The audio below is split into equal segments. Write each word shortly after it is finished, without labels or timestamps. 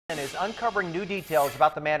Is uncovering new details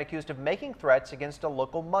about the man accused of making threats against a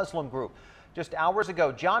local Muslim group. Just hours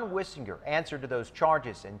ago, John Weissinger answered to those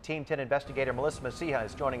charges, and Team 10 investigator Melissa Messiha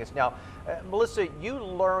is joining us now. Melissa, you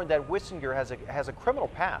learned that Weissinger has a criminal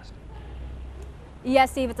past.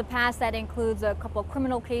 Yes, Steve, it's a past that includes a couple of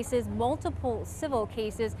criminal cases, multiple civil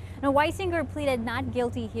cases. Now, Weissinger pleaded not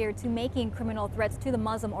guilty here to making criminal threats to the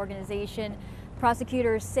Muslim organization.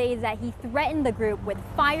 Prosecutors say that he threatened the group with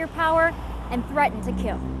firepower and threatened to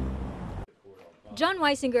kill. John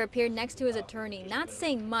Weissinger appeared next to his attorney, not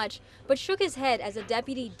saying much, but shook his head as a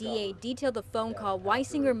deputy DA detailed the phone call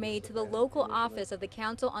Weissinger made to the local office of the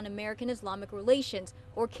Council on American Islamic Relations,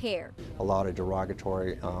 or CAIR. A lot of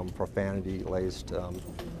derogatory, profanity-laced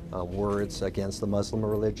words against the Muslim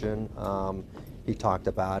religion. He talked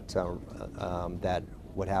about that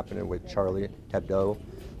what happened with Charlie Hebdo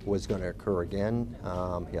was going to occur again.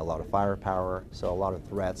 He had a lot of firepower, so a lot of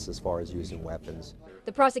threats as far as using weapons.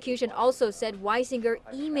 The prosecution also said Weissinger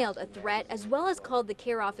emailed a threat as well as called the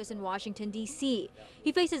CAIR office in Washington, D.C.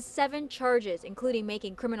 He faces 7 charges, including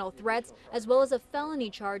making criminal threats, as well as a felony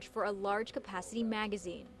charge for a large capacity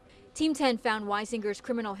magazine. Team 10 found Weissinger's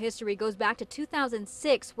criminal history goes back to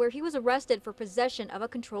 2006, where he was arrested for possession of a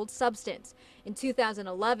controlled substance. In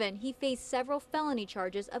 2011, he faced several felony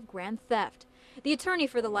charges of grand theft. The attorney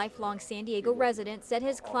for the lifelong San Diego resident said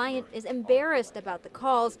his client is embarrassed about the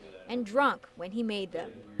calls and drunk when he made them.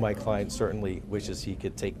 My client certainly wishes he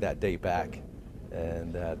could take that day back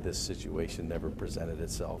and that this situation never presented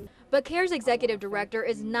itself. But CAIR's executive director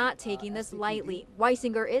is not taking this lightly.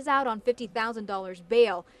 Weissinger is out on $50,000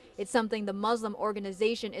 bail. It's something the Muslim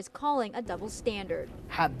organization is calling a double standard.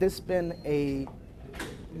 Had this been a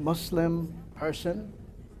Muslim person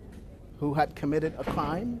who had committed a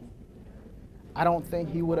crime, I don't think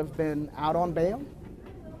he would have been out on bail.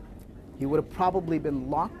 He would have probably been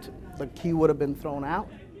locked. The key would have been thrown out.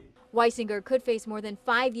 Weissinger could face more than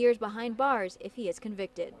 5 years behind bars if he is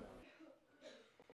convicted.